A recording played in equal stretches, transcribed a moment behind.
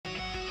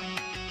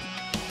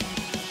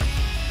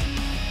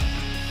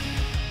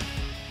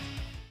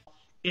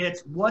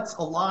It's what's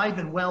alive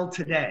and well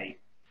today.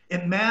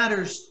 It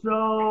matters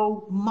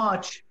so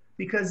much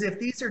because if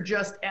these are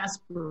just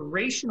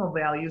aspirational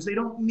values, they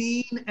don't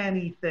mean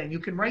anything. You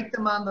can write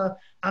them on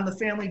the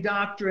family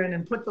doctrine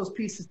and put those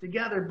pieces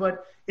together,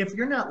 but if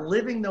you're not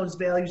living those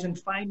values and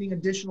finding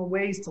additional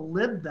ways to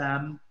live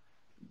them,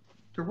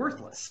 they're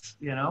worthless.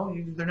 They're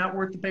not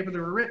worth the paper they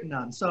were written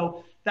on.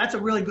 So that's a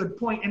really good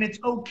point. And it's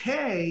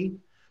okay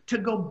to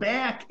go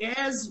back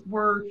as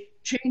we're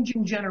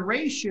changing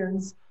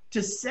generations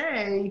to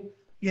say,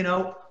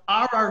 are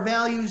our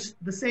values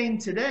the same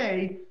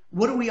today?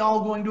 What are we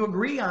all going to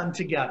agree on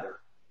together?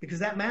 Because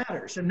that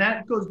matters. And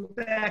that goes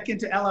back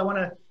into,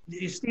 Ella,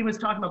 Steve was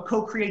talking about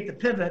co-create the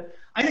pivot.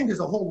 I think there's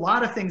a whole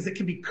lot of things that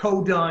can be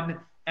co-done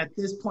at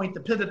this point,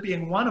 the pivot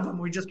being one of them.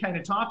 We're just kind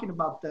of talking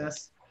about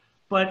this.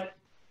 But,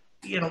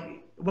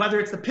 whether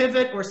it's the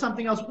pivot or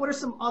something else, what are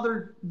some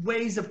other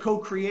ways of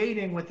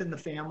co-creating within the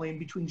family and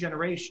between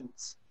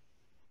generations?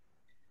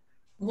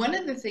 One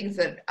of the things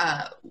that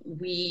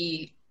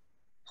we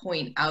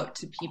point out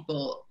to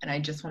people, and I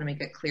just want to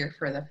make it clear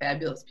for the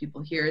fabulous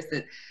people here, is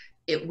that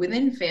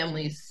within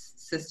family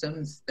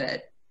systems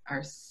that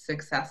are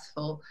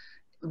successful,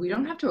 we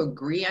don't have to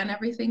agree on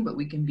everything, but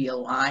we can be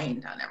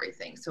aligned on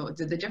everything. So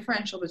the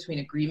differential between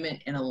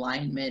agreement and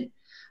alignment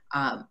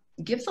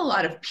gives a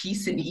lot of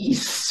peace and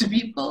ease to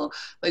people.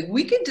 Like,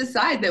 we could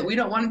decide that we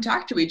don't want to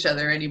talk to each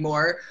other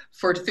anymore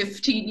for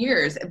 15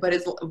 years, but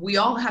we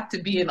all have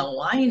to be in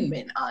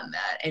alignment on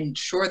that. And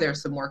sure,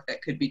 there's some work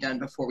that could be done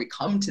before we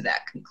come to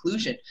that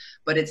conclusion,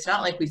 but it's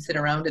not like we sit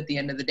around at the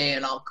end of the day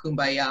and all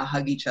kumbaya,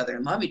 hug each other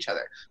and love each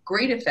other.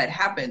 Great if that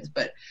happens,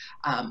 but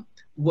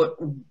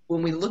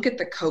when we look at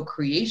the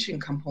co-creation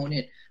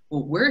component,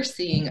 what we're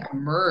seeing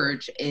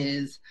emerge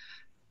is,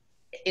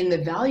 in the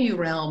value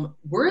realm,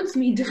 words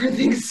mean different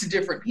things to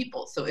different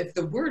people. So if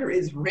the word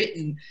is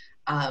written,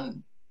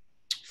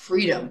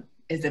 freedom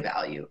is a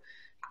value.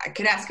 I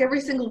could ask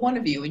every single one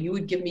of you and you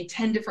would give me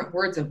 10 different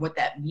words of what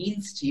that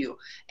means to you.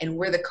 And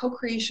where the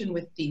co-creation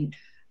with the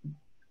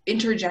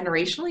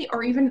intergenerationally,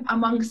 or even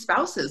among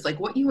spouses, like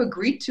what you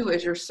agreed to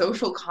as your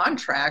social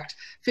contract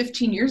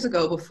 15 years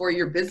ago before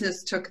your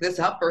business took this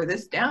up or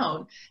this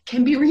down,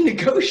 can be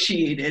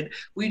renegotiated.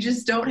 We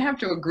just don't have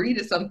to agree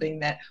to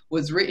something that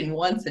was written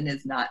once and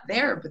is not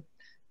there.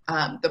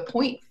 But the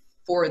point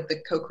for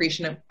the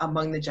co-creation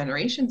among the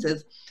generations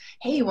is,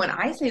 hey, when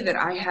I say that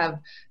I have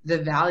the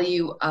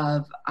value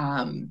of,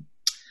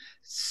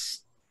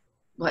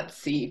 let's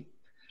see,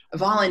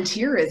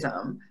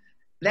 volunteerism,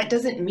 that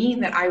doesn't mean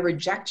that I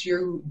reject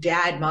your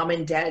mom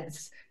and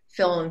dad's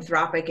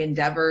philanthropic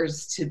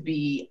endeavors to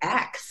be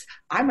X.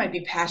 I might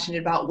be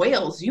passionate about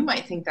whales. You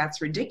might think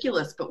that's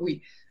ridiculous, but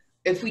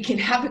if we can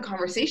have the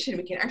conversation,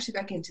 we can actually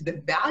back into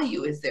the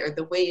value is there,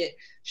 the way it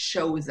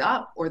shows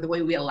up or the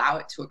way we allow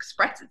it to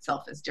express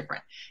itself is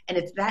different. And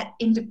it's that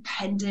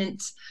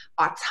independent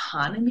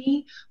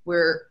autonomy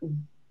where,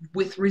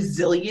 with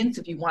resilience,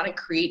 if you want to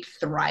create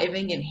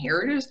thriving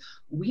inheritors,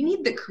 we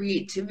need the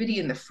creativity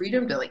and the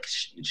freedom to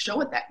show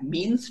what that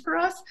means for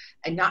us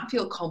and not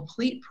feel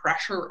complete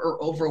pressure or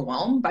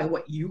overwhelmed by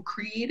what you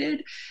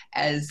created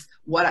as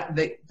what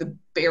the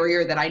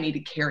barrier that I need to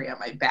carry on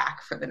my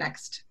back for the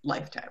next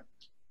lifetime.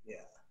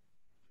 Yeah,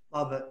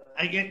 love it.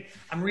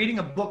 I'm reading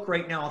a book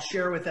right now. I'll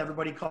share with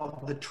everybody,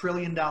 called The $1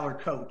 Trillion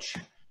Coach.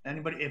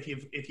 Anybody,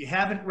 if you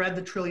haven't read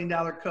The $1 Trillion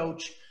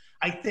Coach,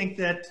 I think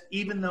that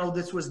even though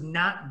this was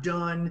not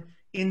done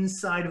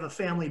inside of a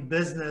family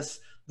business,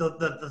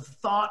 the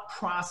thought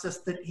process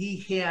that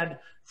he had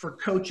for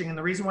coaching, and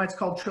the reason why it's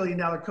called $1 Trillion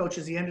Coach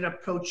is he ended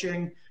up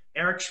coaching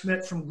Eric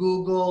Schmidt from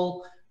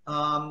Google,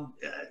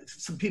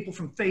 some people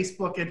from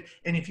Facebook,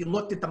 and if you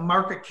looked at the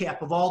market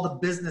cap of all the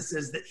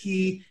businesses that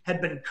he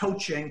had been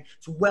coaching,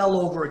 it's well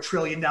over $1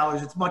 trillion.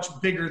 It's much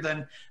bigger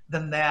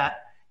than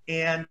that.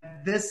 And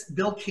this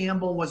Bill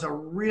Campbell was a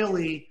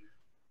really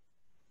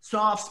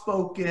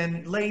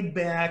soft-spoken,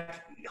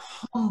 laid-back,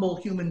 humble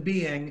human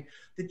being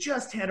that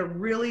just had a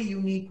really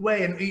unique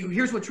way. And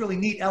here's what's really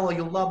neat, Ella,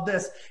 you'll love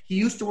this. He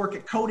used to work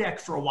at Kodak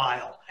for a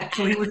while.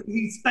 So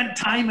he spent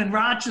time in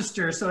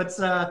Rochester. So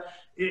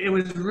it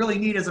was really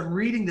neat as I'm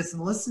reading this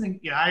and listening.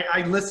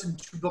 I listened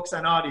to books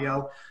on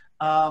audio.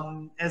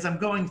 As I'm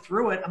going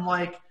through it, I'm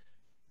like,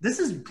 this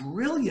is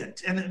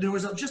brilliant. And there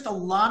was just a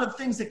lot of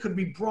things that could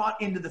be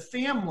brought into the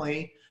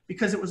family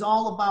because it was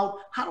all about,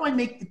 how do I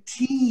make the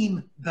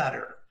team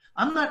better?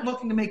 I'm not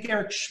looking to make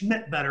Eric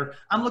Schmidt better.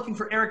 I'm looking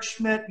for Eric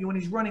Schmidt, when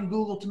he's running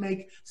Google, to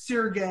make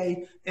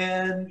Sergey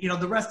and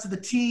the rest of the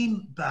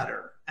team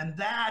better. And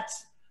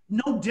that's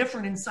no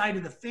different inside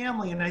of the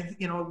family. And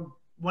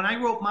when I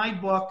wrote my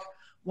book,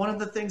 one of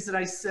the things that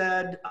I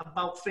said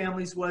about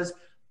families was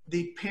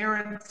the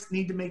parents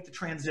need to make the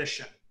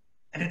transition.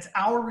 And it's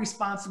our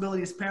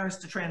responsibility as parents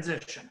to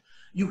transition.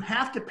 You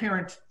have to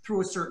parent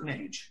through a certain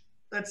age.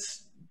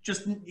 That's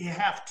just, you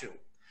have to.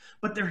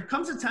 But there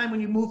comes a time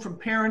when you move from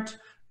parent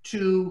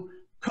to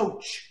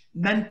coach,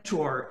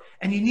 mentor,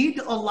 and you need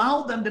to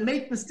allow them to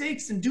make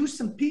mistakes and do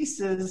some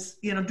pieces,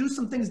 do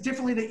some things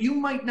differently that you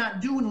might not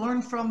do, and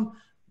learn from,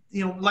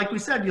 like we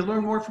said, you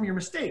learn more from your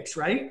mistakes,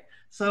 right?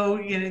 So,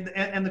 you know,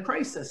 and the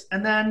crisis.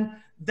 And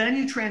then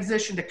you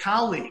transition to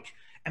colleague.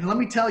 And let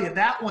me tell you,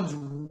 that one's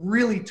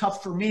really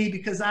tough for me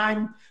because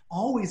I'm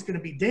always going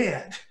to be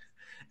dad.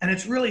 And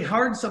it's really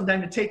hard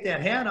sometimes to take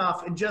that hat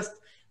off and just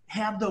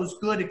have those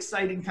good,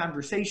 exciting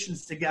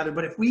conversations together.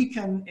 But if we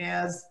can,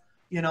 as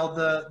you know,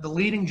 the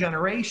leading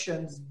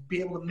generations,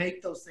 be able to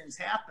make those things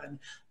happen,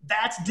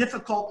 that's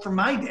difficult for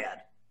my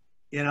dad.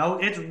 You know,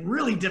 it's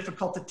really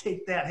difficult to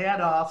take that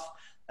hat off.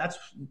 That's,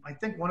 I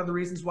think, one of the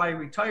reasons why I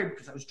retired,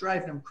 because I was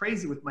driving him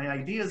crazy with my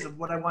ideas of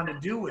what I want to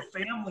do with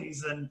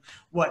families and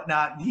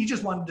whatnot. And he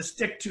just wanted to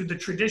stick to the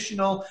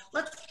traditional,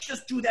 let's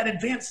just do that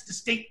advanced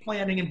estate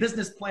planning and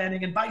business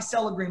planning and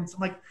buy-sell agreements. I'm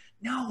like,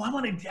 no, I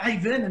want to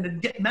dive in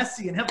and get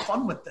messy and have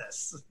fun with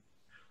this.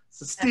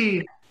 So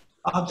Steve,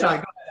 I'm sorry,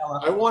 go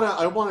ahead, Ella.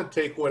 I want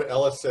to take what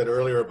Ella said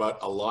earlier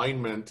about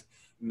alignment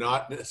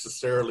not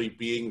necessarily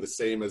being the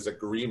same as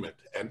agreement.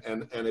 And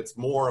it's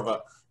more of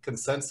a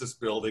consensus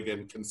building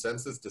and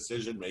consensus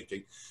decision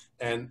making.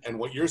 And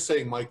what you're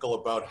saying, Michael,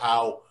 about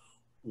how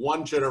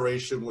one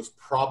generation was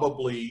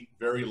probably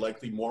very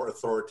likely more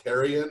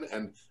authoritarian,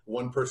 and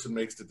one person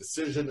makes the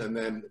decision and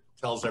then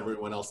tells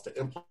everyone else to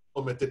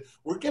implement it.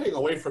 We're getting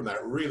away from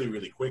that really,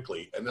 really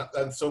quickly.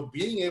 And so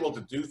being able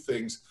to do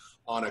things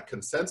on a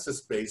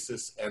consensus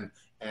basis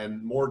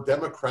and more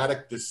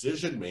democratic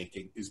decision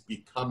making is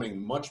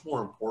becoming much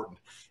more important.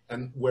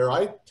 And where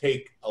I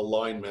take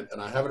alignment,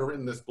 and I haven't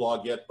written this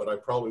blog yet, but I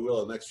probably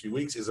will in the next few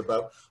weeks, is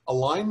about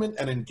alignment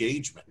and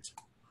engagement.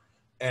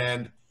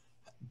 And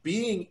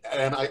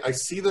I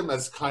see them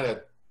as kind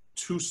of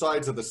two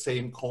sides of the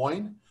same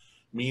coin,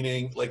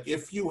 meaning like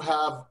if you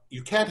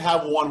can't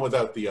have one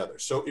without the other.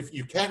 So if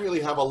you can't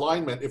really have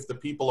alignment if the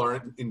people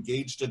aren't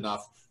engaged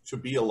enough to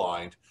be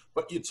aligned,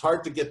 but it's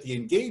hard to get the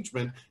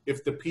engagement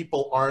if the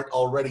people aren't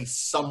already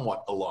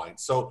somewhat aligned.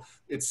 So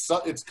it's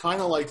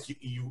kind of like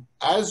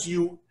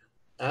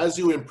as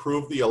you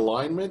improve the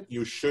alignment,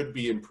 you should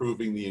be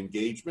improving the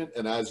engagement.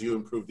 And as you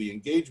improve the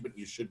engagement,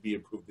 you should be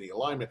improving the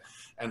alignment.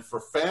 And for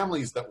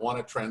families that want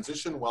to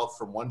transition wealth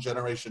from one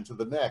generation to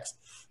the next,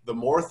 the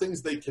more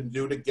things they can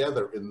do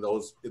together in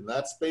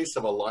that space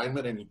of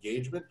alignment and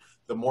engagement,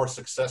 the more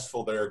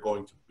successful they're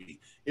going to be.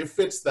 If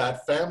it's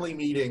that family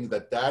meeting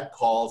that dad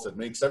calls and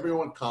makes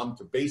everyone come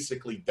to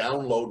basically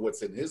download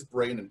what's in his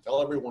brain and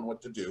tell everyone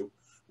what to do,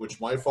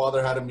 which my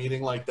father had a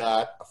meeting like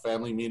that, a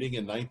family meeting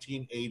in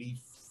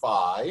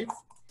 1985,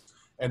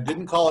 and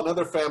didn't call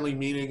another family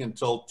meeting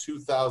until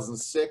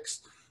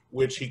 2006,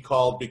 which he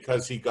called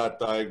because he got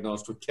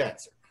diagnosed with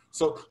cancer.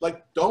 So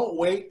like, don't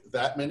wait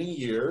that many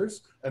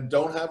years and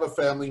don't have a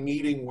family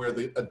meeting where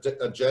the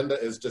agenda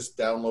is just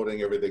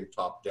downloading everything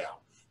top down.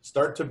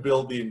 Start to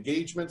build the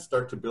engagement,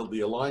 start to build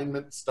the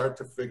alignment, start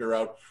to figure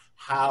out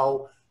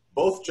how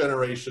both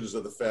generations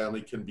of the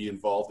family can be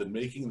involved in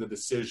making the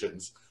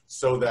decisions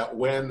so that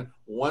when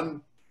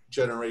one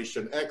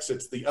generation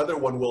exits, the other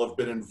one will have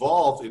been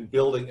involved in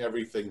building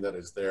everything that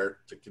is there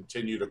to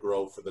continue to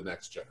grow for the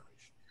next generation.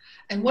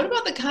 And what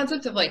about the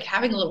concept of like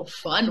having a little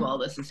fun while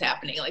this is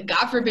happening? Like,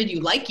 God forbid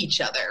you like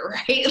each other,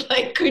 right?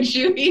 Like, could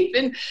you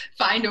even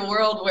find a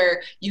world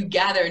where you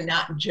gather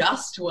not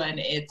just when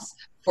it's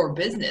for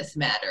business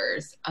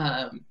matters?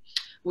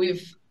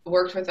 We've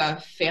worked with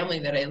a family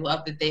that I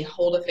love, that they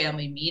hold a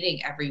family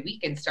meeting every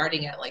week, and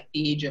starting at like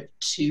the age of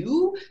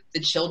 2,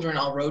 the children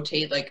all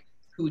rotate like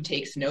who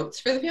takes notes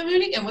for the family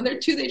meeting. And when they're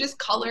 2, they just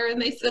color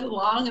and they sit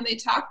along and they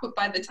talk. But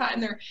by the time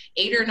they're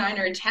 8 or 9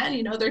 or 10,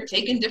 you know, they're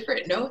taking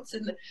different notes.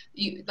 And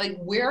like,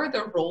 where are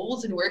the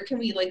roles and where can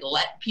we like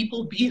let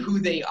people be who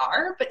they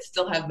are, but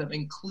still have them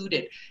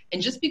included?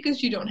 And just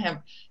because you don't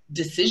have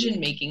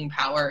decision-making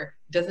power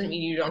doesn't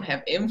mean you don't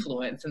have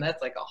influence. And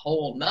that's like a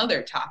whole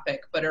nother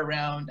topic, but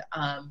around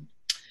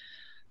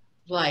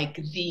like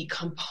the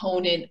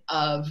component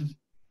of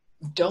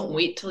don't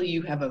wait till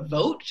you have a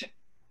vote.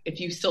 If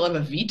you still have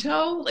a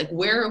veto, like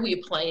where are we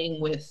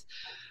playing with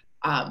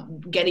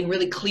getting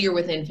really clear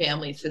within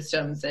family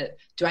systems that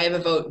do I have a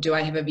vote? Do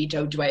I have a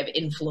veto? Do I have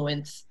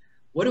influence?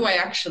 What do I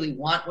actually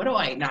want? What do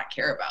I not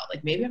care about?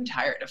 Like, maybe I'm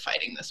tired of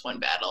fighting this one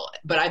battle,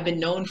 but I've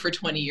been known for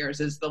 20 years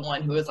as the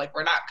one who is like,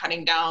 we're not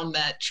cutting down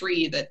that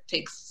tree that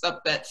takes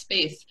up that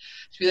space.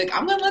 To be like,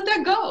 I'm gonna let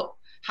that go.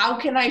 How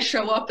can I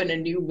show up in a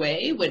new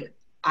way when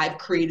I've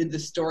created the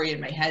story in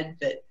my head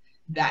that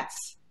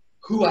that's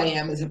who I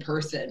am as a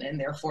person, and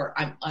therefore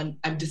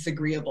I'm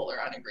disagreeable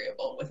or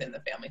unagreeable within the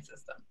family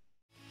system?